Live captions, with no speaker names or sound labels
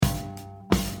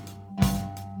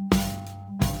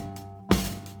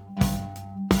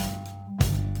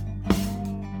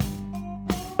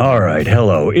All right,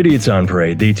 hello, Idiots on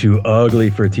Parade, the Too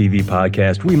Ugly for TV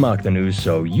podcast. We mock the news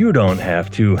so you don't have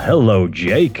to. Hello,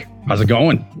 Jake. How's it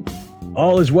going?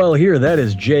 All is well here. That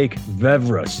is Jake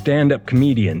Vevra, stand-up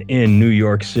comedian in New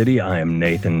York City. I am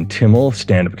Nathan Timmel,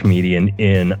 stand-up comedian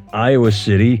in Iowa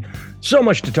City. So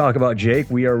much to talk about,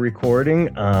 Jake. We are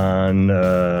recording on...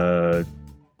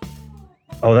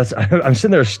 I'm sitting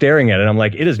there staring at it. I'm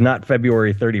like, it is not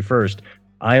February 31st.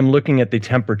 I am looking at the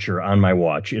temperature on my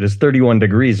watch. It is 31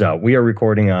 degrees out. We are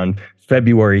recording on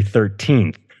February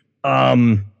 13th.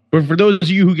 But for those of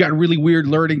you who got really weird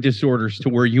learning disorders to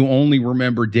where you only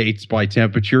remember dates by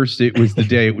temperatures, it was the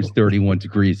day it was 31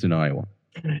 degrees in Iowa.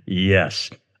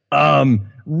 Yes.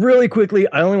 Really quickly,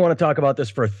 I only want to talk about this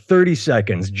for 30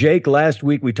 seconds. Jake, last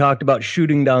week we talked about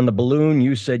shooting down the balloon.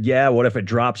 You said, yeah, what if it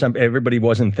drops? Everybody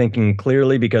wasn't thinking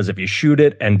clearly because if you shoot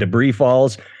it and debris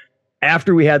falls.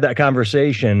 After we had that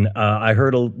conversation, I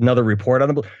heard another report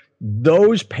on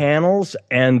those panels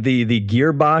and the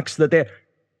gearbox that they,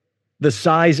 the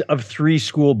size of 3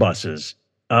 school buses.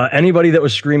 Anybody that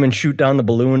was screaming shoot down the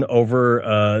balloon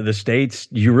over the States,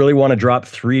 you really want to drop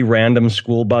 3 random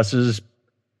school buses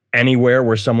anywhere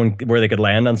where they could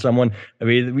land on someone? I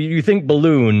mean, you think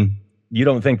balloon, you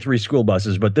don't think 3 school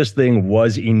buses, but this thing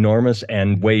was enormous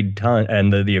and weighed ton,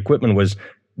 and the equipment was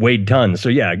weighed tons. So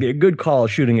yeah, good call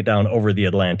shooting it down over the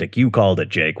Atlantic. You called it,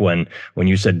 Jake, when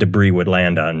you said debris would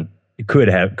land on, could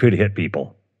hit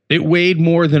people. It weighed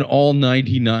more than all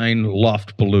 99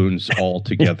 Luft balloons all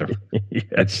together. Yes.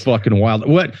 That's fucking wild.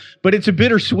 But it's a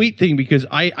bittersweet thing because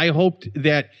I hoped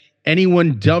that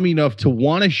anyone dumb enough to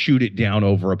want to shoot it down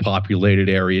over a populated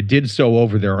area did so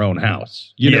over their own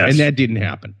house. And that didn't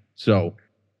happen. So,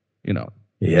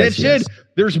 that said,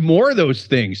 there's more of those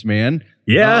things, man.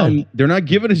 Yeah. They're not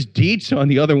giving us deets on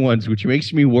the other ones, which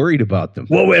makes me worried about them.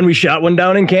 Well, and we shot one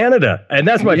down in Canada. And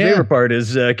that's my favorite part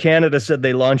is Canada said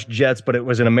they launched jets, but it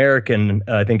was an American,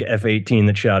 I think, F-18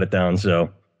 that shot it down. So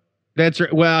that's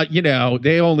right. Well,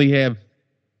 they only have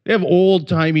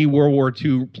old-timey World War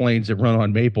II planes that run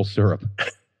on maple syrup.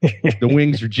 The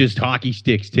wings are just hockey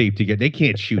sticks taped together. They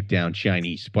can't shoot down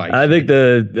Chinese spikes. I think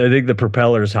the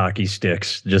propeller's hockey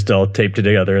sticks, just all taped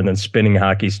together and then spinning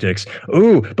hockey sticks.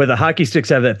 Ooh, but the hockey sticks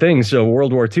have that thing. So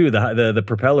World War II, the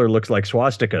propeller looks like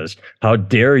swastikas. How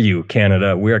dare you,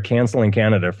 Canada? We are canceling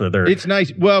Canada for their... It's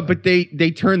nice. Well, but they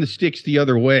turn the sticks the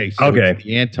other way. So okay. It's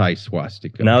the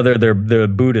anti-swastika. Now they're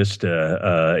Buddhist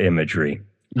imagery.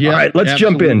 Yeah, all right, let's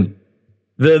jump in.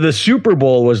 The Super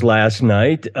Bowl was last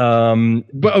night.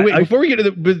 But wait, before we get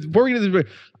to this,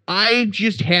 I'm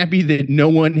just happy that no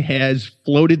one has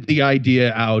floated the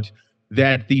idea out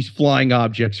that these flying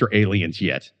objects are aliens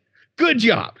yet. Good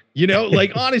job.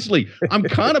 Honestly, I'm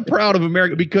kind of proud of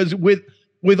America because with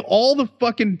all the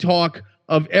fucking talk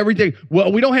of everything,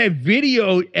 well, we don't have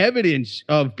video evidence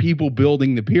of people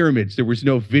building the pyramids. There was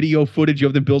no video footage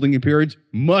of them building the pyramids.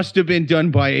 Must have been done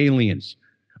by aliens.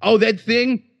 Oh, that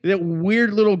thing. That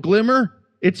weird little glimmer,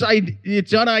 it's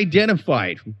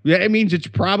unidentified. That means it's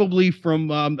probably from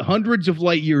hundreds of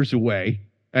light years away,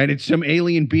 and it's some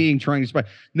alien being trying to spy.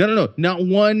 No. Not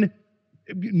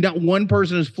one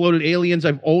person has floated aliens.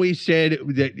 I've always said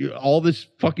that all this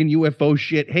fucking UFO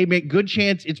shit, hey, man, good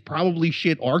chance it's probably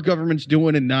shit our government's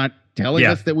doing and not telling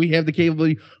us that we have the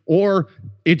capability, or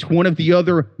it's one of the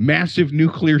other massive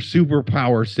nuclear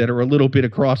superpowers that are a little bit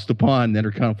across the pond that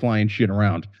are kind of flying shit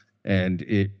around. And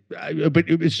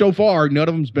so far, none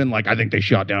of them's been like, I think they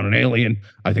shot down an alien.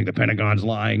 I think the Pentagon's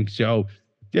lying. So,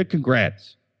 yeah,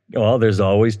 congrats. Well, there's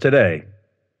always today.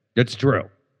 That's true.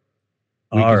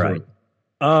 All right.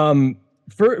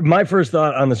 My first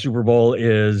thought on the Super Bowl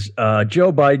is,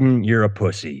 Joe Biden, you're a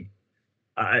pussy.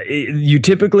 You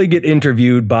typically get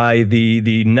interviewed by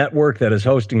the network that is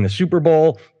hosting the Super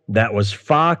Bowl. That was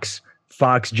Fox.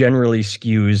 Fox generally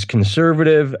skews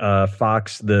conservative.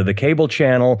 Fox, the cable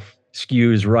channel,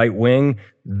 skews right wing.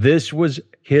 This was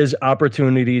his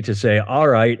opportunity to say, all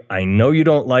right, I know you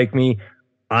don't like me.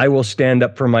 I will stand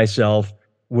up for myself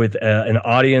with an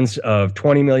audience of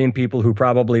 20 million people who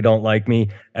probably don't like me.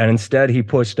 And instead he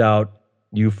pushed out,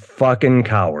 you fucking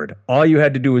coward. All you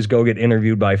had to do was go get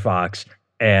interviewed by Fox,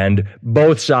 and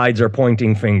both sides are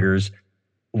pointing fingers.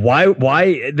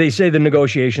 Why they say the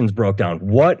negotiations broke down?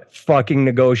 What fucking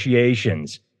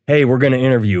negotiations? Hey, we're going to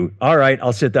interview. All right,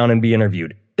 I'll sit down and be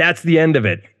interviewed. That's the end of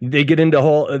it. They get into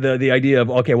the idea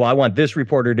of, okay, well, I want this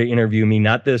reporter to interview me,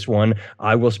 not this one.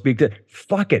 I will speak to...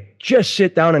 Fuck it. Just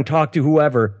sit down and talk to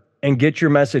whoever and get your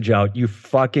message out, you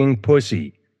fucking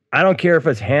pussy. I don't care if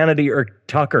it's Hannity or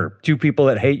Tucker, 2 people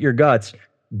that hate your guts.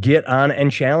 Get on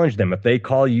and challenge them. If they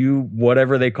call you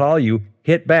whatever they call you,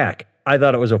 hit back. I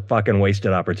thought it was a fucking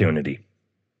wasted opportunity.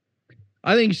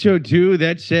 I think so too.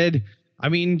 That said, I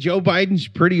mean, Joe Biden's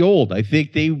pretty old. I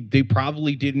think they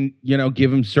probably didn't,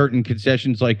 give him certain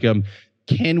concessions like,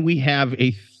 can we have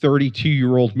a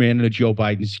 32-year-old man in a Joe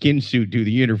Biden skin suit do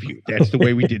the interview? That's the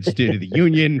way we did State of the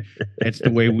Union. That's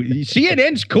the way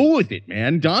CNN's cool with it,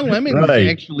 man. Don Lemon was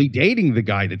actually dating the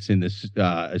guy that's in this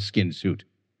skin suit.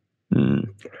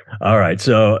 All right.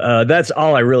 So that's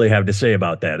all I really have to say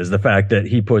about that is the fact that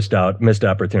he pushed out missed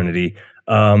opportunity.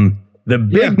 The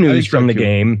big news from the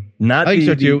game, I think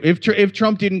so too. If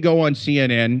Trump didn't go on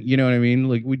CNN, you know what I mean?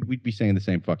 Like we'd be saying the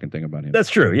same fucking thing about him. That's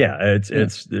true. Yeah,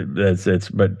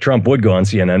 but Trump would go on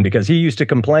CNN because he used to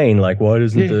complain like, "Why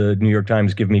doesn't the New York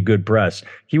Times give me good press?"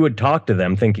 He would talk to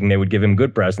them thinking they would give him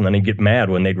good press, and then he'd get mad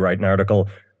when they'd write an article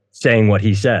saying what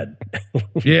he said.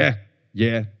 Yeah.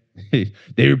 They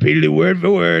repeated it word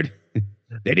for word.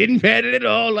 They didn't pad it at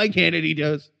all like Hannity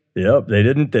does. Yep, they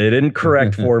didn't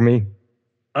correct for me.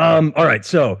 All right,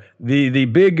 so the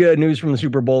big news from the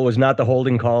Super Bowl was not the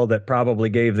holding call that probably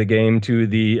gave the game to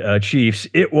the Chiefs.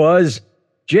 It was,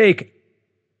 Jake,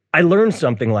 I learned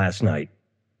something last night.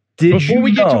 Before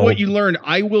we get to what you learned,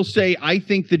 I will say I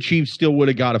think the Chiefs still would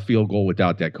have got a field goal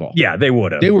without that call. Yeah, they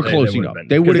would have. They were close enough.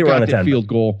 They would have got that field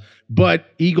goal, but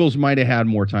Eagles might have had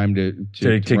more time to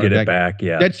get it back.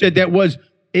 Yeah. That said,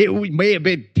 it may have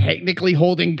been technically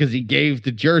holding because he gave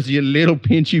the jersey a little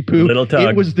pinchy poo. Little tug.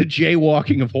 It was the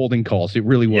jaywalking of holding calls. It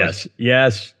really was.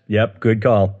 Yes. Yep. Good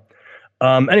call.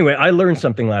 Anyway, I learned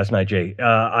something last night, Jay.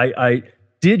 I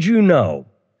did you know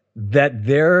that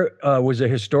there was a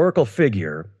historical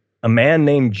figure, a man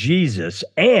named Jesus,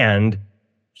 and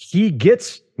he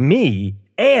gets me,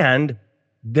 and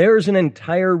there's an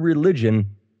entire religion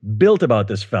built about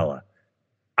this fella.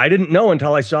 I didn't know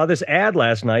until I saw this ad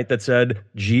last night that said,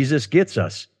 Jesus gets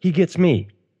us. He gets me.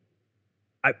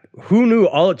 Who knew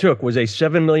all it took was a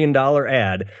 $7 million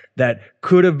ad that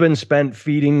could have been spent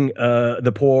feeding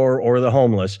the poor or the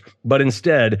homeless, but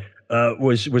instead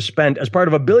was spent as part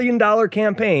of $1 billion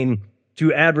campaign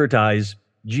to advertise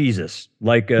Jesus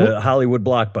like a Hollywood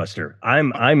blockbuster.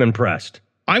 I'm impressed.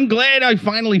 I'm glad I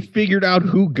finally figured out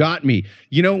who got me.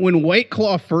 When White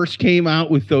Claw first came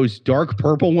out with those dark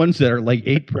purple ones that are like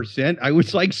 8%, I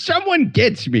was like, someone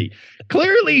gets me.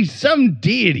 Clearly, some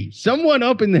deity, someone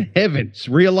up in the heavens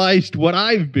realized what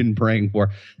I've been praying for.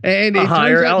 And a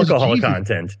higher alcohol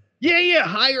content. Yeah,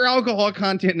 higher alcohol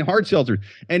content and hard seltzers.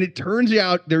 And it turns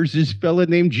out there's this fella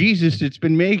named Jesus that's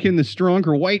been making the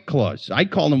stronger White Claws. I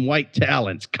call them White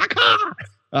Talons.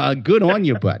 Caca! Good on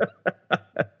you, bud.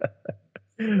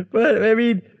 But I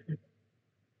mean,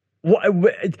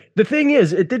 the thing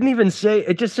is, it didn't even say.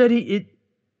 It just said it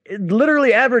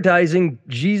literally advertising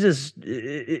Jesus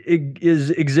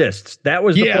exists. That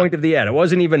was the point of the ad. It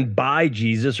wasn't even buy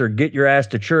Jesus or get your ass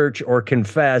to church or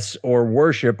confess or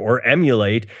worship or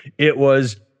emulate. It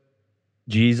was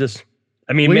Jesus.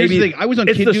 I mean, maybe I was on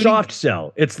it's Kid the Duty. soft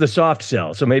sell. It's the soft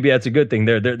sell. So maybe that's a good thing.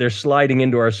 They're sliding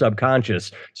into our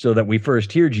subconscious so that we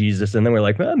first hear Jesus and then we're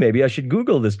like, well, maybe I should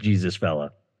Google this Jesus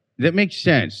fella. That makes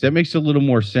sense. That makes a little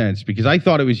more sense because I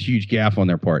thought it was a huge gaffe on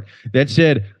their part. That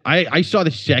said, I saw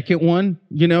the second one,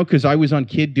 because I was on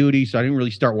kid duty, so I didn't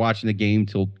really start watching the game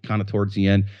till kind of towards the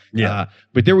end. Yeah.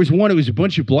 But there was one, it was a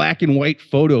bunch of black and white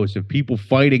photos of people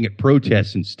fighting at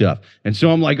protests and stuff. And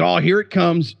so I'm like, oh, here it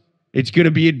comes. It's going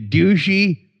to be a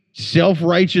douchey,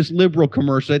 self-righteous liberal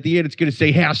commercial. At the end, it's going to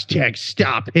say hashtag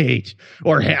stop hate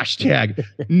or hashtag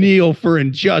kneel for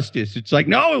injustice. It's like,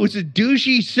 no, it was a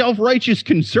douchey, self-righteous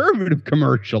conservative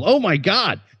commercial. Oh, my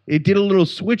God. It did a little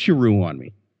switcheroo on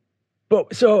me.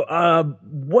 But so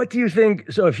what do you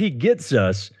think? So if he gets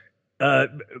us,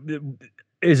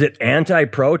 is it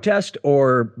anti-protest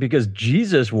or because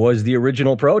Jesus was the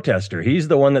original protester? He's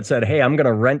the one that said, hey, I'm going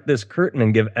to rent this curtain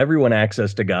and give everyone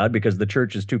access to God because the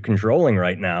church is too controlling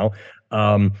right now.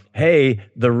 Hey,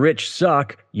 the rich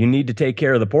suck. You need to take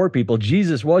care of the poor people.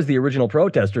 Jesus was the original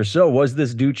protester. So was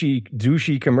this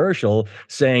douchey commercial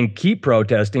saying, keep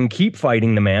protesting, keep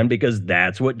fighting the man because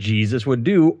that's what Jesus would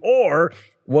do? Or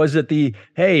was it the,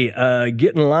 hey,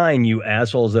 get in line, you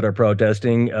assholes that are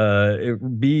protesting,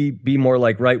 be more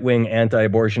like right-wing,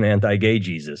 anti-abortion, anti-gay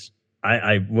Jesus?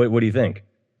 What do you think?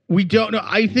 We don't know.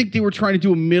 I think they were trying to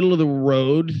do a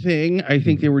middle-of-the-road thing. I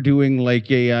think they were doing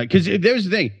like a... Because there's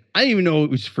the thing. I didn't even know it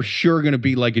was for sure going to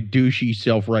be like a douchey,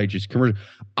 self-righteous commercial.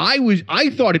 I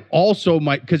thought it also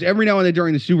might... Because every now and then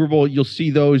during the Super Bowl, you'll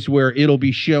see those where it'll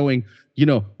be showing...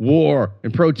 war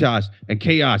and protest and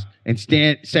chaos and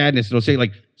sadness. It'll say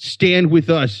like, stand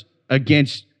with us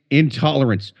against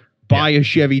intolerance. Buy a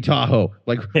Chevy Tahoe.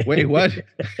 Like, wait, what?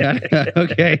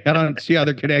 Okay, I don't see how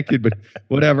they're connected, but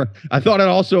whatever. I thought it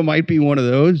also might be one of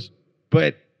those,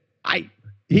 but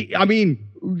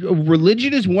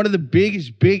Religion is one of the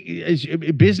biggest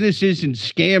businesses and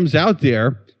scams out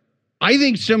there. I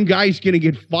think some guy's going to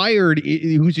get fired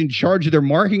who's in charge of their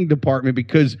marketing department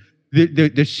because the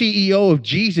CEO of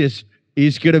Jesus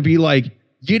is going to be like,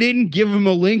 you didn't give them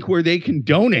a link where they can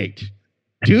donate.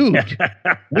 Dude,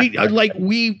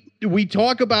 we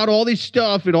talk about all this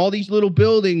stuff and all these little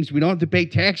buildings. We don't have to pay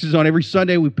taxes on every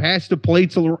Sunday. We pass the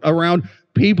plates around.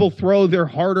 People throw their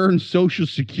hard-earned Social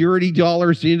Security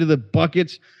dollars into the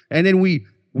buckets, and then we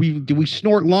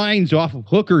snort lines off of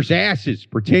hookers' asses,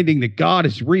 pretending that God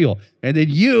is real. And then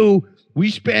we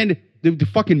spend the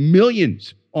fucking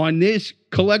millions on this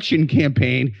collection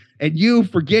campaign, and you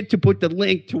forget to put the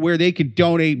link to where they can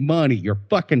donate money. You're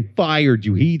fucking fired,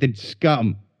 you heathen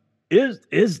scum.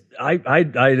 I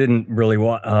didn't really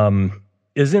want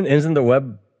isn't the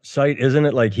website, isn't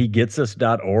it like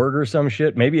hegetsus.org or some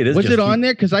shit? Maybe it is. Was it on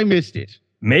there? Because I missed it.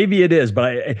 Maybe it is,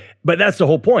 but that's the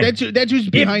whole point. That's who's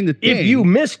behind the thing. If you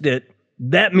missed it,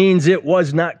 that means it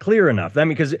was not clear enough. That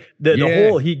means because the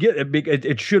whole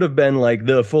it should have been like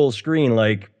the full screen,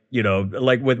 like, you know,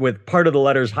 like with part of the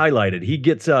letters highlighted. He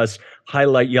gets us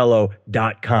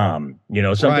highlightyellow.com, you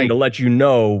know, something to let you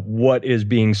know what is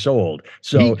being sold.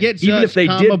 So even if they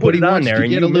did put it on there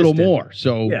and get a little more,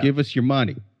 so give us your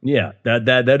money. Yeah,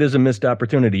 that is a missed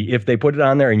opportunity. If they put it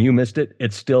on there and you missed it,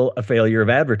 it's still a failure of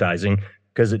advertising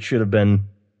because it should have been.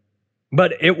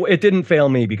 But it didn't fail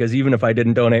me because even if I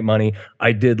didn't donate money,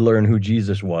 I did learn who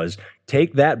Jesus was.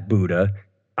 Take that, Buddha.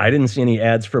 I didn't see any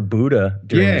ads for Buddha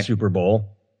during the Super Bowl.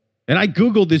 And I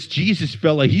Googled this Jesus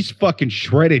fella. He's fucking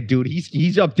shredded, dude.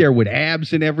 He's up there with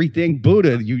abs and everything.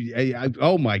 Buddha,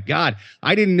 oh my God.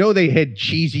 I didn't know they had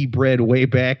cheesy bread way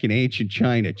back in ancient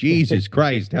China. Jesus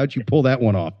Christ. How'd you pull that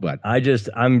one off, bud?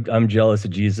 I'm jealous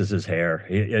of Jesus's hair.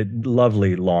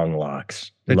 Lovely long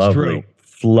locks. That's lovely, true.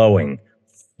 Flowing.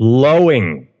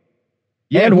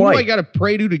 Yeah, and who do I got to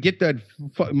pray to get that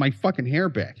my fucking hair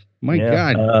back? My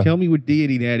God, tell me what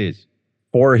deity that is.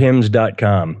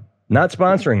 forhims.com. Not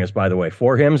sponsoring us, by the way.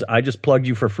 For Hymns, I just plugged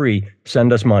you for free.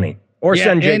 Send us money. Or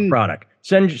send Jake product.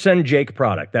 Send Jake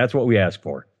product. That's what we ask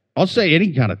for. I'll say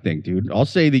any kind of thing, dude. I'll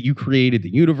say that you created the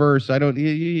universe.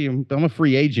 I'm a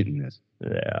free agent in this.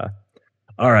 Yeah.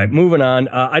 All right, moving on.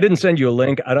 I didn't send you a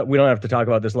link. We don't have to talk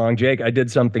about this long. Jake, I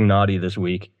did something naughty this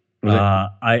week.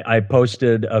 I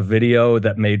posted a video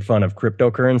that made fun of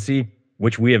cryptocurrency,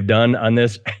 which we have done on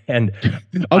this. And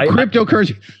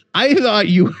cryptocurrency. I thought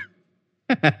you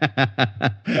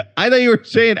were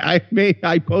saying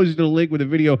I posted a link with a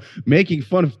video making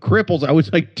fun of cripples. I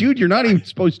was like, dude, you're not even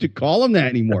supposed to call them that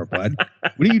anymore, bud.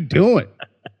 What are you doing?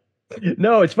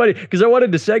 No, it's funny because I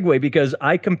wanted to segue because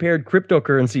I compared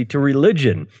cryptocurrency to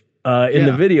religion. In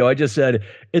the video, I just said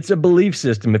it's a belief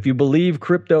system. If you believe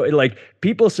crypto, like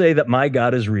people say that my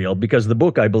God is real because the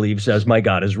book I believe says my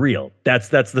God is real. That's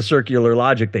the circular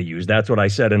logic they use. That's what I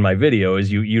said in my video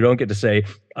is you don't get to say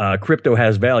crypto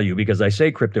has value because I say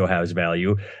crypto has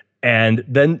value. And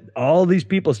then all these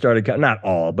people started, not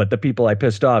all, but the people I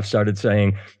pissed off started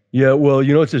saying, yeah, well,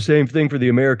 you know, it's the same thing for the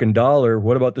American dollar.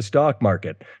 What about the stock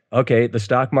market? Okay, the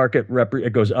stock market,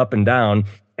 it goes up and down.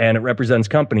 And it represents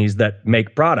companies that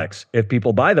make products. If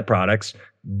people buy the products,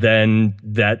 then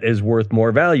that is worth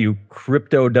more value.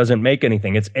 Crypto doesn't make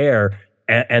anything. It's air.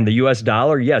 And the US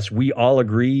dollar, yes, we all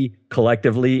agree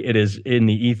collectively it is in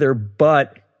the ether,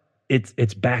 but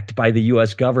it's backed by the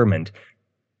US government.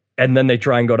 And then they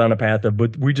try and go down a path of,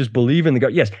 but we just believe in the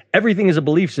government. Yes, everything is a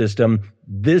belief system.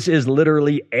 This is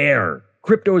literally air.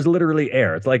 Crypto is literally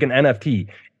air. It's like an NFT.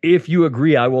 If you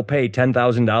agree, I will pay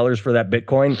 $10,000 for that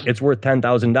Bitcoin, it's worth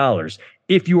 $10,000.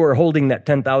 If you are holding that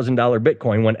 $10,000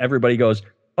 Bitcoin when everybody goes,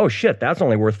 oh shit, that's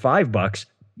only worth $5,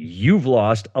 you've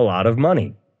lost a lot of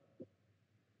money.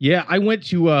 Yeah, I went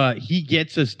to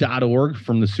hegetsus.org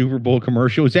from the Super Bowl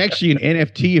commercial. It's actually an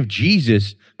NFT of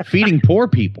Jesus feeding poor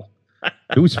people.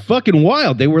 It was fucking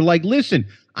wild. They were like, listen,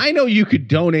 I know you could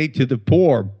donate to the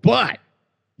poor, but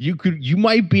you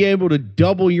might be able to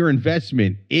double your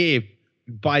investment if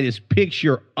buy this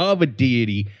picture of a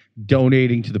deity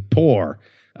donating to the poor,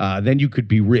 then you could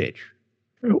be rich.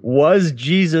 Was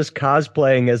Jesus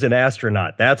cosplaying as an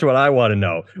astronaut? That's what I want to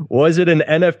know. Was it an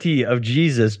NFT of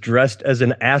Jesus dressed as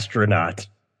an astronaut?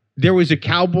 There was a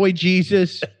cowboy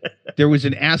Jesus. There was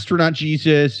an astronaut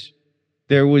Jesus.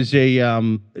 There was a,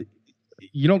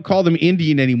 you don't call them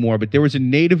Indian anymore, but there was a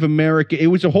Native American. It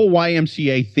was a whole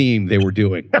YMCA theme they were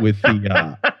doing with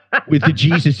the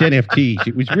Jesus NFTs.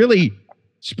 It was really,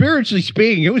 spiritually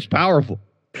speaking, it was powerful.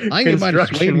 I think it might have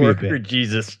swayed me a bit.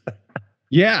 Jesus.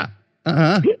 Yeah.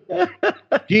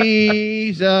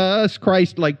 Jesus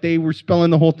Christ, like they were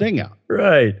spelling the whole thing out.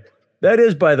 Right. That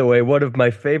is, by the way, one of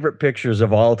my favorite pictures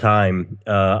of all time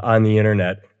on the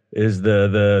internet is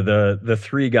the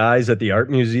three guys at the art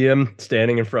museum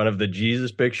standing in front of the Jesus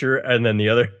picture, and then the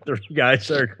other three guys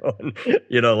are going,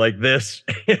 like this,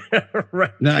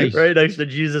 right, nice, right next to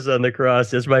Jesus on the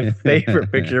cross. It's my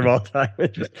favorite picture of all time. I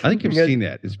think I've seen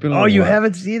that. It's been you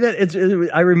haven't seen that?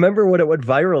 I remember when it went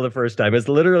viral the first time. It's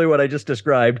literally what I just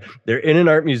described. They're in an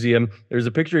art museum. There's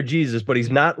a picture of Jesus, but he's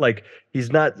not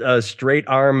a straight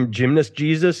arm gymnast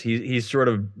Jesus. He's sort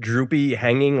of droopy,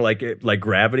 hanging like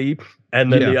gravity.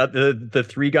 And then the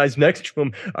three guys next to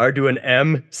him are doing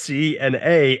M, C, and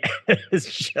A.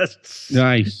 It's just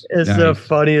nice. It's the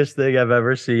funniest thing I've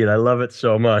ever seen. I love it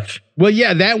so much. Well,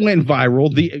 yeah, that went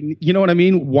viral. You know what I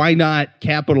mean? Why not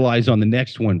capitalize on the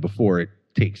next one before it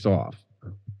takes off?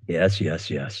 Yes.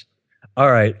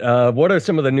 All right. What are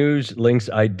some of the news links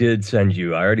I did send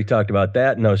you? I already talked about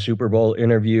that. No Super Bowl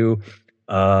interview.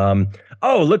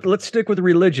 Let's stick with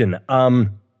religion.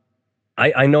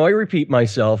 I know I repeat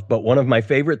myself, but one of my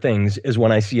favorite things is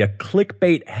when I see a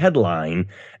clickbait headline,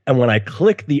 and when I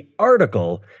click the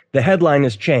article, the headline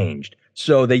is changed.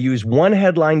 So they use one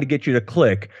headline to get you to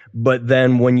click, but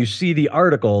then when you see the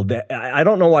article, I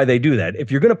don't know why they do that.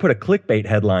 If you're going to put a clickbait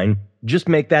headline, just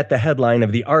make that the headline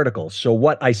of the article. So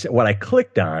what I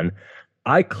clicked on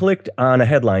a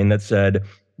headline that said,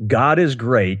 "God is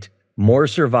great, more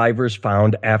survivors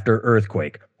found after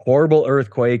earthquake." Horrible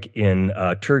earthquake in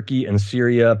Turkey and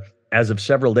Syria. As of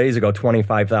several days ago,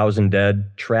 25,000 dead.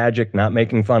 Tragic, not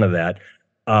making fun of that.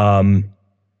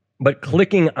 But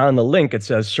clicking on the link, it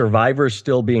says survivors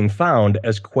still being found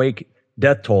as quake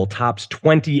death toll tops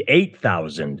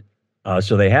 28,000.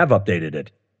 So they have updated it.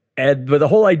 But the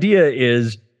whole idea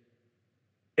is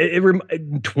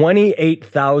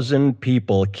 28,000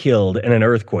 people killed in an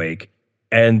earthquake.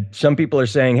 And some people are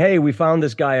saying, hey, we found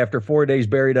this guy after 4 days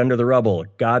buried under the rubble.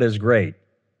 God is great.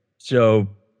 So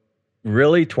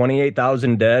really,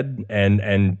 28,000 dead?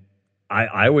 And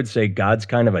I would say God's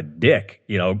kind of a dick.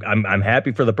 I'm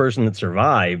happy for the person that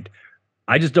survived.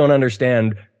 I just don't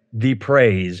understand the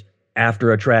praise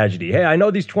after a tragedy. Hey, I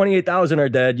know these 28,000 are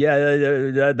dead. Yeah,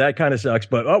 that kind of sucks.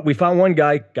 But, we found one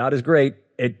guy. God is great.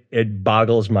 It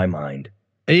boggles my mind.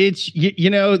 It's,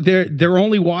 they're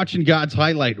only watching God's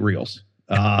highlight reels.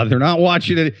 They're not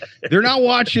watching it. They're not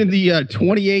watching the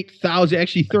 28,000,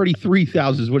 actually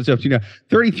 33,000 is what it's up to now.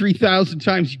 33,000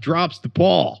 times he drops the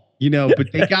ball, but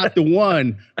they got the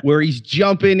one where he's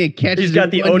jumping and catches. He's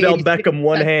got the Odell Beckham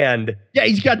one hand. Yeah,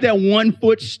 he's got that 1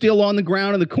 foot still on the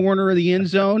ground in the corner of the end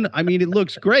zone. I mean, it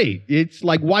looks great. It's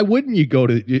like, why wouldn't you go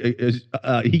to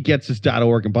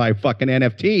hegetsus.org and buy a fucking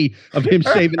NFT of him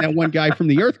saving that one guy from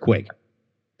the earthquake?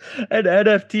 An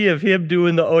NFT of him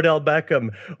doing the Odell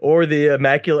Beckham or the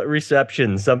Immaculate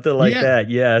Reception, something like that.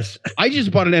 Yes. I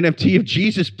just bought an NFT of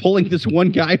Jesus pulling this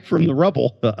one guy from the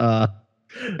rubble.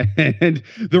 And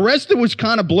the rest of it was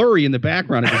kind of blurry in the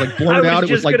background. It was like blurred out.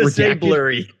 It was like redacted.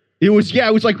 Blurry. It was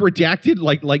like redacted,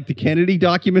 like the Kennedy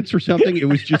documents or something. It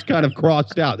was just kind of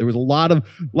crossed out. There was a lot of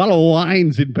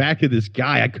lines in back of this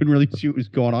guy. I couldn't really see what was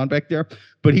going on back there,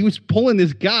 but he was pulling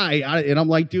this guy out, and I'm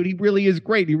like, dude, he really is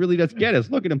great. He really does get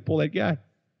us. Look at him pull that guy.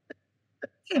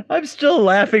 I'm still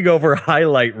laughing over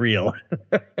highlight reel.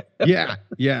 Yeah.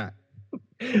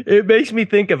 It makes me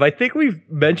think of, I think we've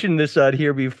mentioned this on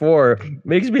here before,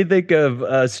 makes me think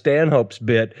of Stanhope's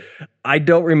bit. I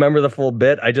don't remember the full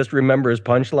bit. I just remember his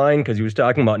punchline because he was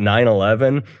talking about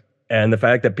 9/11 and the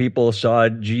fact that people saw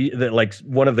that like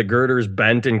one of the girders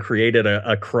bent and created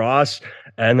a cross.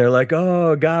 And they're like,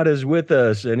 oh, God is with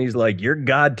us. And he's like, your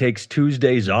God takes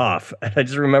Tuesdays off. And I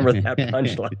just remember that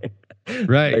punchline.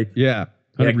 Right. Like, yeah.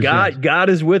 Yeah, God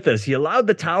is with us. He allowed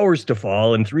the towers to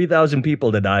fall and 3,000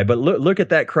 people to die. But look at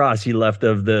that cross he left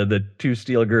of the two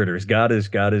steel girders. God is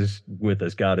with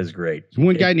us. God is great. There's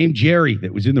one guy named Jerry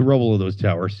that was in the rubble of those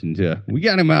towers, and we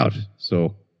got him out.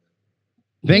 So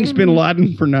thanks, Bin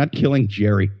Laden, for not killing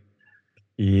Jerry.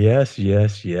 Yes.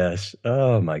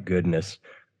 Oh, my goodness.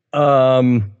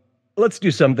 Let's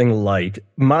do something light.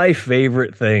 My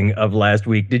favorite thing of last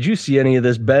week. Did you see any of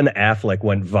this? Ben Affleck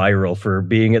went viral for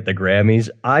being at the Grammys.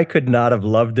 I could not have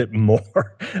loved it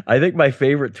more. I think my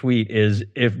favorite tweet is,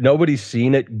 if nobody's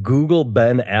seen it, Google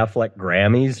Ben Affleck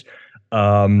Grammys.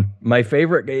 My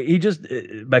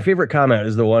favorite comment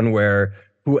is the one where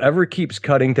whoever keeps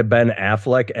cutting to Ben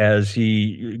Affleck as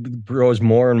he grows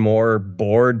more and more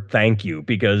bored, thank you,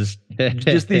 because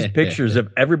just these pictures of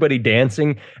everybody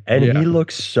dancing, and he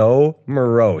looks so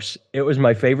morose. It was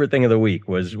my favorite thing of the week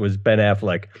was Ben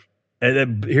Affleck.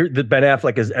 And here, the Ben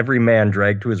Affleck is every man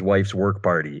dragged to his wife's work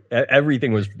party.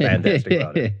 Everything was fantastic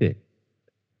about it.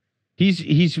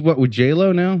 He's what with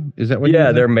J-Lo now? Is that what?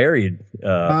 Yeah, they're married.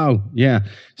 Oh yeah.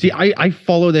 See, I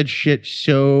follow that shit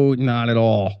so not at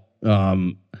all. I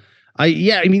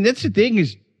mean that's the thing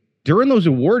is during those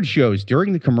award shows,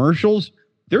 during the commercials,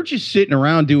 they're just sitting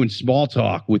around doing small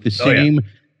talk with the same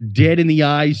dead in the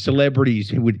eyes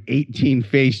celebrities with 18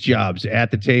 face jobs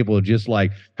at the table, just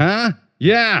like, huh?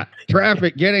 Yeah,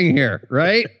 traffic getting here,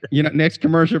 right? Next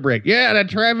commercial break. Yeah, the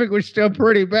traffic was still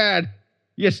pretty bad.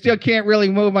 You still can't really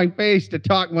move my face to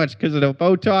talk much because of the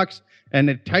Botox and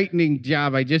the tightening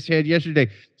job I just had yesterday.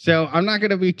 So I'm not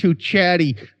going to be too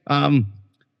chatty.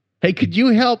 Hey, could you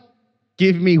help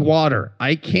give me water?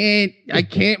 I can't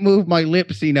move my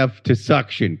lips enough to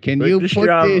suction. Can you put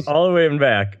this all the way in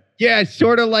back? Yeah,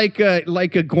 sort of like a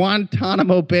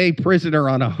Guantanamo Bay prisoner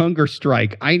on a hunger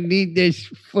strike. I need this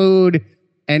food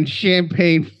and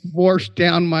champagne forced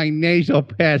down my nasal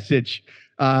passage.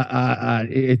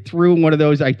 Through one of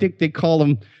those, I think they call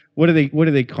them. What do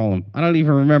they call them? I don't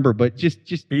even remember. But just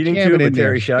feeding tube with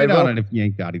Terry Schiavo. Spit on it if you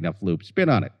ain't got enough lube. Spit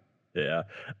on it. Yeah.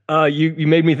 You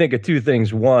made me think of two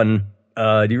things. One,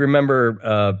 do you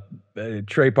remember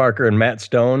Trey Parker and Matt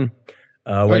Stone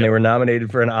when they were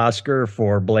nominated for an Oscar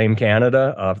for Blame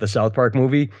Canada off the South Park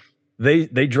movie?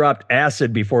 They dropped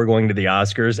acid before going to the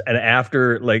Oscars, and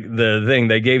after the thing,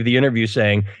 they gave the interview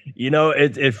saying,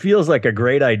 it feels like a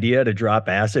great idea to drop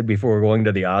acid before going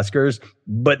to the Oscars,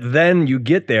 but then you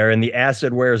get there and the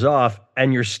acid wears off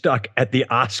and you're stuck at the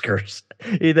Oscars.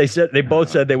 They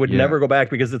both said they would never go back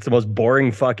because it's the most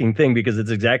boring fucking thing, because it's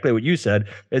exactly what you said.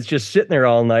 It's just sitting there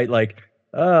all night like,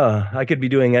 oh, I could be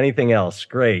doing anything else.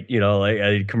 Great.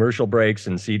 Commercial breaks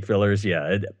and seat fillers.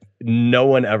 Yeah. No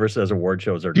one ever says award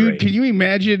shows are great. Dude, can you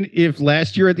imagine if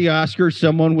last year at the Oscars,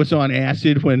 someone was on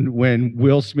acid when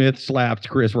Will Smith slapped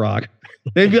Chris Rock?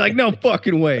 They'd be like, no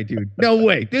fucking way, dude. No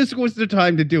way. This was the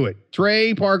time to do it.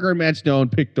 Trey Parker and Matt Stone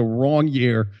picked the wrong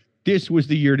year. This was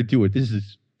the year to do it. This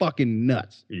is fucking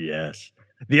nuts. Yes.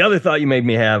 The other thought you made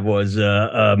me have was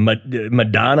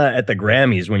Madonna at the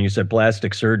Grammys when you said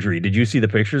plastic surgery. Did you see the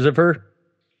pictures of her?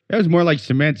 That was more like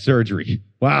cement surgery.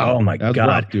 Wow. Oh, my God.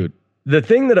 Rough, dude. The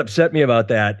thing that upset me about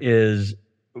that is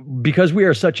because we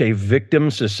are such a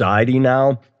victim society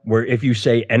now, where if you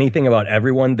say anything about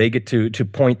everyone, they get to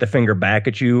point the finger back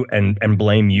at you and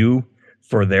blame you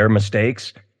for their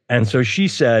mistakes. And so she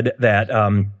said that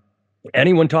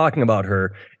anyone talking about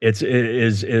her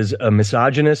is a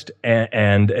misogynist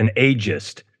and an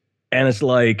ageist. And it's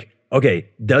like, okay,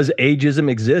 does ageism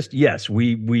exist? Yes,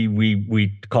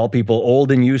 we call people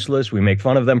old and useless. We make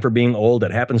fun of them for being old.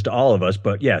 It happens to all of us.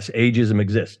 But yes, ageism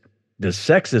exists. Does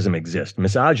sexism exist?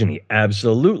 Misogyny?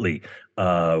 Absolutely.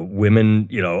 Women,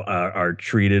 are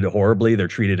treated horribly. They're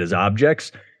treated as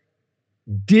objects.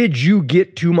 Did you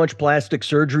get too much plastic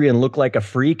surgery and look like a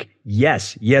freak?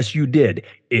 Yes, you did.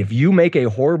 If you make a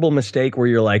horrible mistake where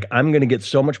you're like, I'm going to get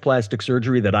so much plastic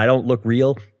surgery that I don't look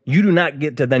real, you do not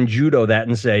get to then judo that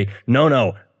and say,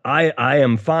 no, I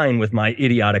am fine with my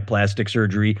idiotic plastic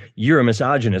surgery. You're a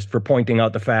misogynist for pointing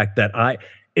out the fact that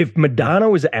if Madonna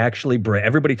was actually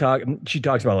brave, she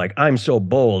talks about like, I'm so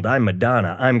bold, I'm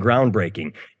Madonna, I'm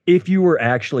groundbreaking. If you were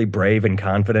actually brave and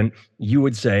confident, you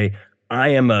would say, I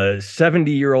am a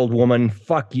 70-year-old woman.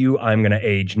 Fuck you. I'm going to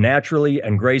age naturally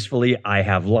and gracefully. I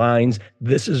have lines.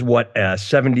 This is what a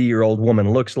 70-year-old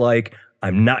woman looks like.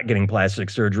 I'm not getting plastic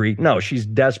surgery. No, she's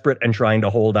desperate and trying to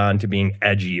hold on to being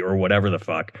edgy or whatever the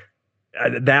fuck.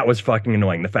 That was fucking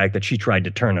annoying. The fact that she tried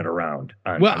to turn it around.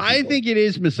 I think it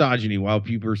is misogyny while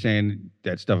people are saying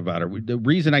that stuff about her. The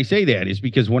reason I say that is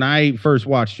because when I first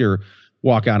watched her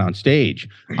walk out on stage,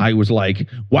 I was like,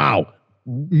 wow,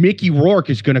 Mickey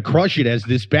Rourke is going to crush it as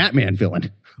this Batman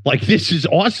villain. Like, this is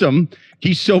awesome.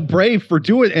 He's so brave for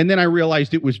doing it. And then I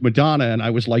realized it was Madonna and I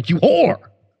was like, you whore.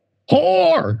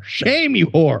 Shame, you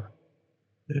whore.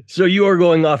 So you are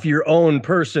going off your own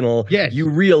personal. Yes. You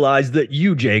realize that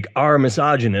you, Jake, are a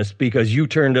misogynist because you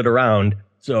turned it around.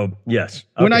 So, yes.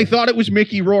 Okay. When I thought it was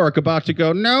Mickey Rourke about to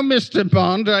go, no, Mr.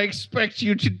 Bond, I expect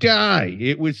you to die.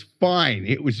 It was fine.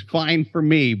 It was fine for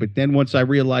me. But then once I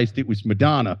realized it was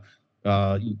Madonna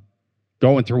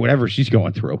going through whatever she's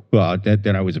going through,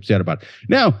 then I was upset about it.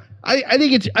 Now, I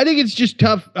think it's just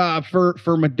tough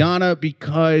for Madonna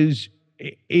because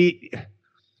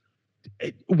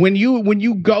when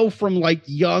you go from like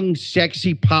young,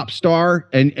 sexy pop star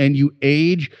and you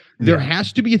age, there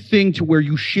has to be a thing to where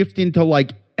you shift into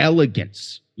like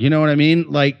elegance. You know what I mean?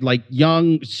 Like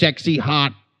young, sexy,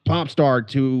 hot pop star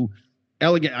to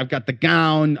elegant. I've got the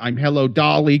gown. I'm Hello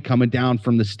Dolly coming down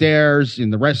from the stairs in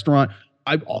the restaurant.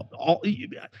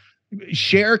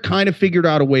 Cher kind of figured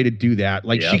out a way to do that.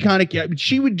 Like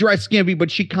she would dress skimpy,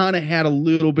 but she kind of had a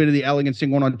little bit of the elegance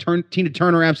thing going on. Tina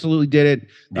Turner absolutely did it.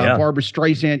 Barbara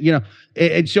Streisand,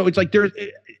 and so it's like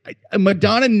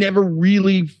Madonna never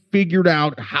really figured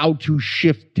out how to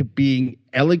shift to being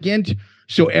elegant.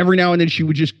 So every now and then she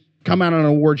would just come out on an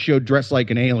award show dressed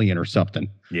like an alien or something.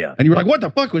 Yeah. And you were like, what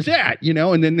the fuck was that?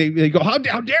 And then they go, how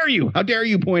dare you? How dare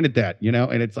you point at that?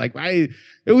 And it's like,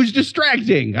 it was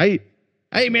distracting. Hey,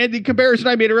 man, the comparison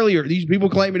I made earlier, these people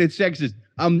claiming it's sexist.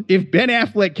 If Ben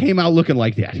Affleck came out looking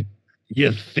like that,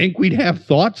 you think we'd have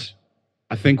thoughts?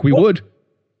 I think we would.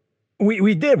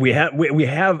 We did. We have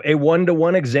a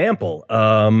 1-to-1 example.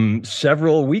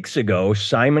 Several weeks ago,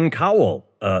 Simon Cowell,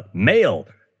 male,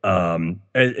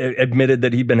 admitted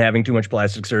that he'd been having too much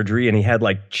plastic surgery and he had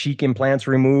like cheek implants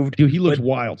removed. Dude, he looks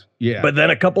wild. Yeah. But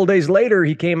then a couple days later,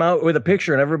 he came out with a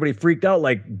picture and everybody freaked out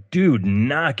like, dude,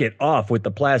 knock it off with the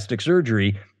plastic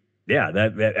surgery. Yeah,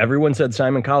 that everyone said,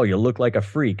 Simon Cowell, you look like a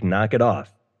freak. Knock it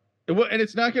off. And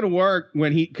it's not going to work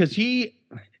when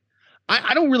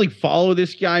I don't really follow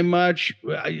this guy much.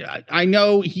 I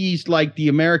know he's like the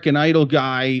American Idol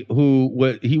guy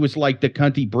he was like the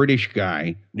cunty British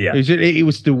guy. Yeah. It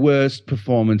was the worst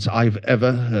performance I've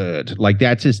ever heard. Like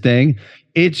that's his thing.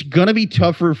 It's going to be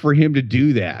tougher for him to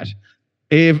do that.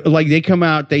 If like they come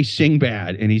out, they sing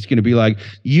bad and he's going to be like,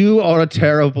 you are a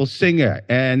terrible singer.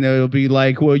 And they'll be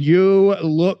like, well, you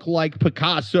look like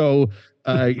Picasso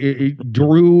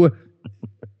drew.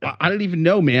 I don't even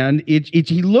know, man.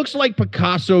 He looks like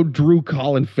Picasso drew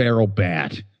Colin Farrell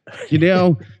bad,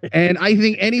 and I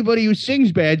think anybody who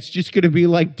sings bad is just going to be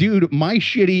like, dude, my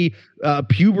shitty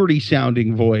puberty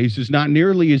sounding voice is not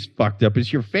nearly as fucked up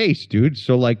as your face, dude.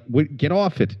 So like, get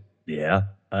off it. Yeah,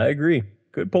 I agree.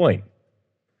 Good point.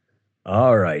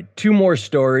 All right. 2 more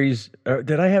stories.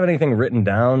 Did I have anything written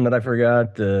down that I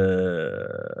forgot?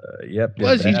 Yep.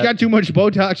 Plus, he's got too much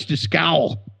Botox to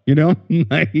scowl. He's kind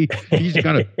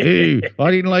of, hey,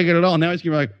 I didn't like it at all. Now he's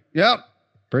going to be like, yep,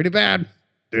 pretty bad.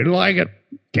 Didn't like it.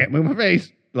 Can't move my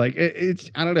face. Like, it's,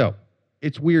 I don't know.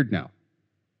 It's weird now.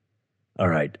 All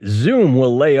right. Zoom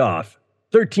will lay off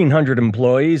 1,300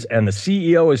 employees, and the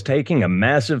CEO is taking a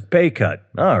massive pay cut.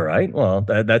 All right. Well,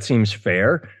 that seems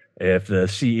fair. If the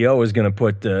CEO is going to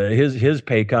put his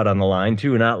pay cut on the line,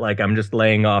 too, not like I'm just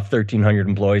laying off 1,300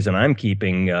 employees and I'm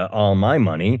keeping all my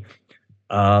money.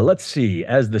 Let's see.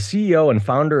 As the CEO and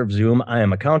founder of Zoom, I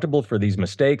am accountable for these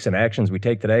mistakes and actions we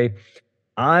take today.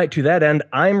 To that end,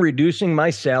 I'm reducing my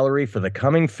salary for the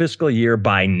coming fiscal year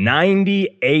by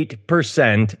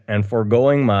 98% and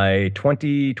foregoing my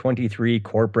 2023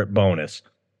 corporate bonus.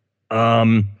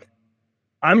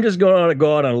 I'm just going to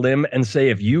go out on a limb and say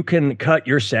if you can cut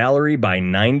your salary by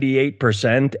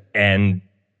 98% and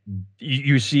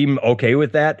you seem okay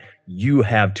with that, you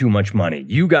have too much money.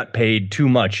 You got paid too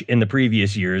much in the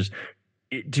previous years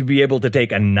to be able to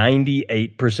take a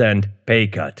 98% pay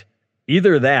cut.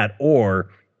 Either that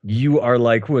or you are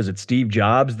like, who was it, Steve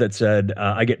Jobs that said,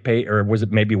 I get paid, or was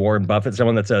it maybe Warren Buffett,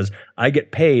 someone that says, I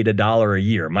get paid $1 a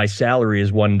year. My salary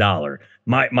is $1.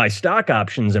 My stock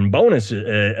options and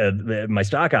bonuses, my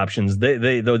stock options,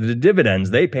 the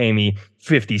dividends, they pay me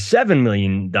 $57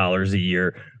 million a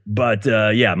year. But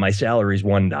yeah, my salary is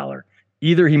 $1.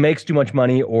 Either he makes too much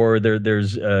money or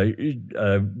there's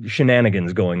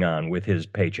shenanigans going on with his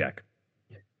paycheck.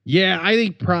 Yeah, I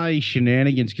think probably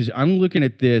shenanigans, because I'm looking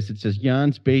at this. It says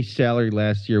Jan's base salary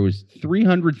last year was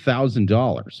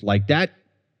 $300,000. Like that,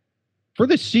 for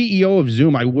the CEO of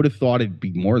Zoom, I would have thought it'd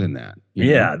be more than that.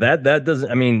 Yeah, that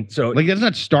doesn't. I mean, so like that's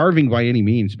not starving by any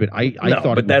means, but I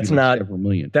thought. But that's not several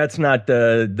million. That's not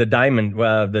the Diamond,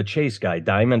 the Chase guy,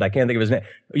 Diamond. I can't think of his name.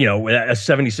 A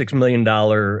 $76 million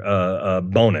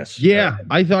bonus. Yeah,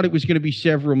 I thought it was going to be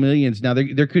several millions. Now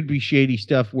there could be shady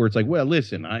stuff where it's like, well,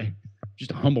 listen, I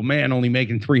just a humble man only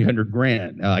making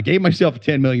 $300,000. I gave myself a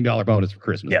 $10 million bonus for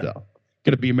Christmas, though.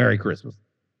 Gonna be a Merry Christmas.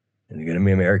 It's going to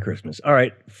be a Merry Christmas. All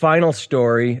right, final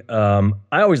story. I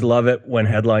always love it when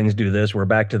headlines do this. We're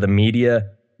back to the media.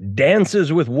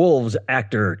 Dances with Wolves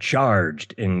actor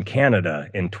charged in Canada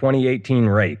in 2018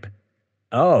 rape.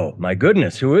 Oh, my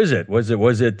goodness. Who is it? Was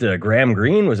it Graham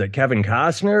Greene? Was it Kevin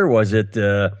Costner? Was it...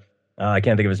 I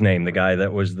can't think of his name. The guy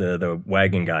that was the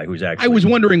wagon guy who's actually... I was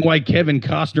wondering why Kevin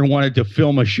Costner wanted to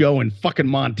film a show in fucking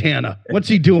Montana. What's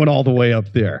he doing all the way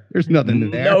up there? There's nothing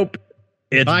there. Nope.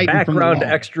 It's background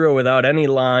extra without any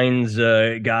lines,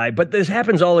 guy. But this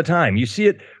happens all the time. You see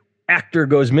it. Actor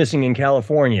goes missing in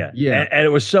California. Yeah. And it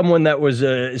was someone that was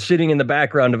sitting in the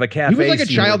background of a cafe. He was like a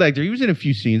child actor. He was in a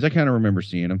few scenes. I kind of remember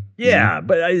seeing him. Yeah,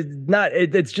 but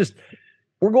it's just...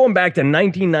 We're going back to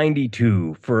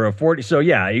 1992 for a 40. So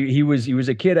yeah, he was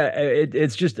a kid.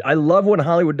 It's just, I love when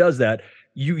Hollywood does that.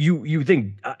 You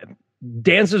think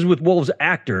Dances with Wolves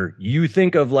actor, you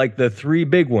think of like the three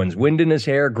big ones: Wind in His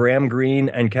Hair, Graham Greene,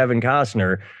 and Kevin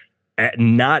Costner.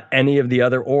 Not any of the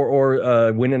other,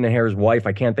 or Wind in His Hair's wife.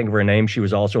 I can't think of her name. She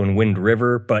was also in Wind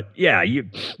River. But yeah,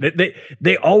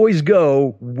 they always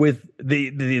go with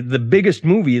the biggest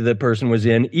movie the person was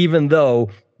in, even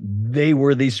though they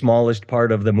were the smallest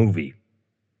part of the movie.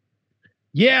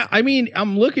 Yeah, I mean,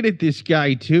 I'm looking at this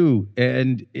guy too,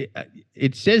 and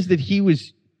it says that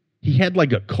he had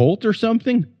like a cult or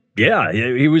something. Yeah,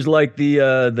 he was like the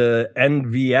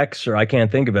NVX, or I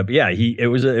can't think of it. But yeah, it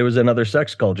was another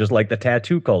sex cult, just like the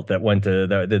tattoo cult that went to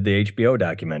the HBO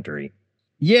documentary.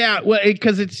 Yeah, well,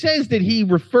 because it says that he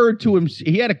referred to him.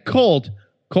 He had a cult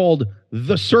called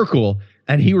The Circle,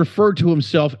 and he referred to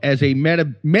himself as a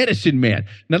medicine man.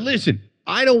 Now, listen,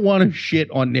 I don't want to shit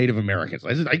on Native Americans.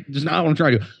 That's not what I'm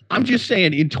trying to do. I'm just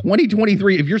saying, in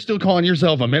 2023, if you're still calling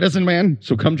yourself a medicine man,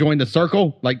 so come join the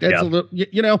circle. Like that's a little,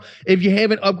 if you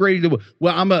haven't upgraded to,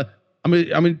 well, I'm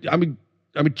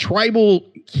a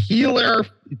tribal healer,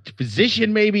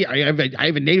 physician. Maybe I have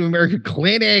a Native American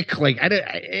clinic. Like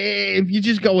if you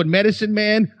just go with medicine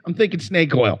man, I'm thinking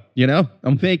snake oil.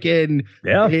 I'm thinking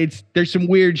there's some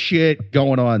weird shit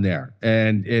going on there,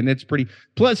 and it's pretty.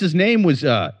 Plus, his name was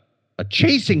a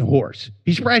chasing horse.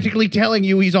 He's practically telling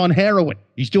you he's on heroin.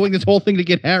 He's doing this whole thing to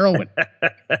get heroin.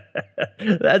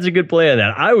 That's a good play on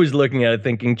that. I was looking at it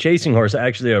thinking chasing horse,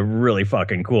 actually a really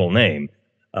fucking cool name.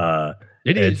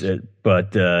 It is.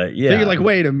 But yeah. So you're like,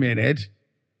 wait a minute.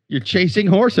 You're chasing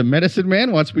horse. A medicine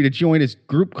man wants me to join his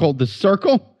group called The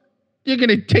Circle. You're going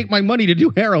to take my money to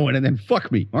do heroin and then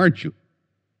fuck me, aren't you?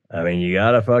 I mean, you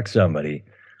got to fuck somebody.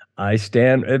 I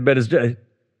stand, but it's just,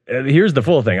 here's the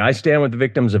full thing. I stand with the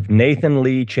victims of Nathan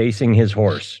Lee chasing his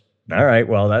horse. All right.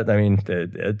 Well, it's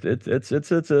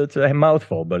a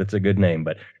mouthful, but it's a good name.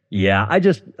 But yeah,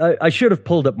 I should have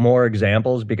pulled up more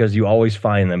examples because you always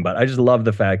find them. But I just love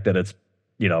the fact that it's,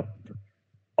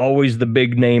 always the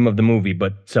big name of the movie,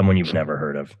 but someone you've never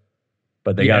heard of.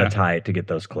 But they got to tie it to get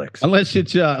those clicks. Unless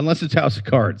it's House of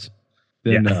Cards.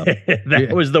 Then,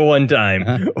 that was the one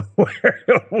time where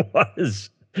it was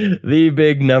the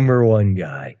big number one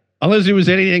guy. Unless it was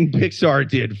anything Pixar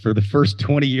did for the first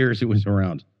 20 years it was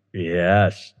around.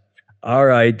 Yes. All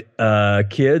right,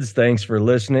 kids, thanks for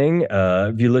listening.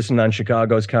 If you listen on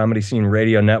Chicago's Comedy Scene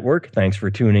Radio Network, thanks for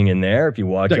tuning in there. If you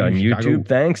watch on YouTube,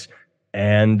 thanks.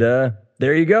 And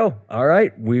there you go. All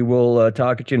right, we will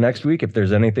talk at you next week. If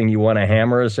there's anything you want to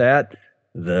hammer us at,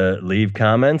 leave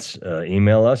comments,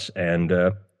 email us, and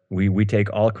we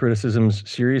take all criticisms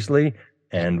seriously,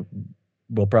 and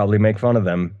we'll probably make fun of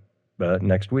them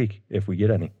next week if we get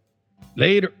any.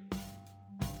 Later.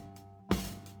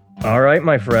 All right,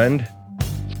 my friend.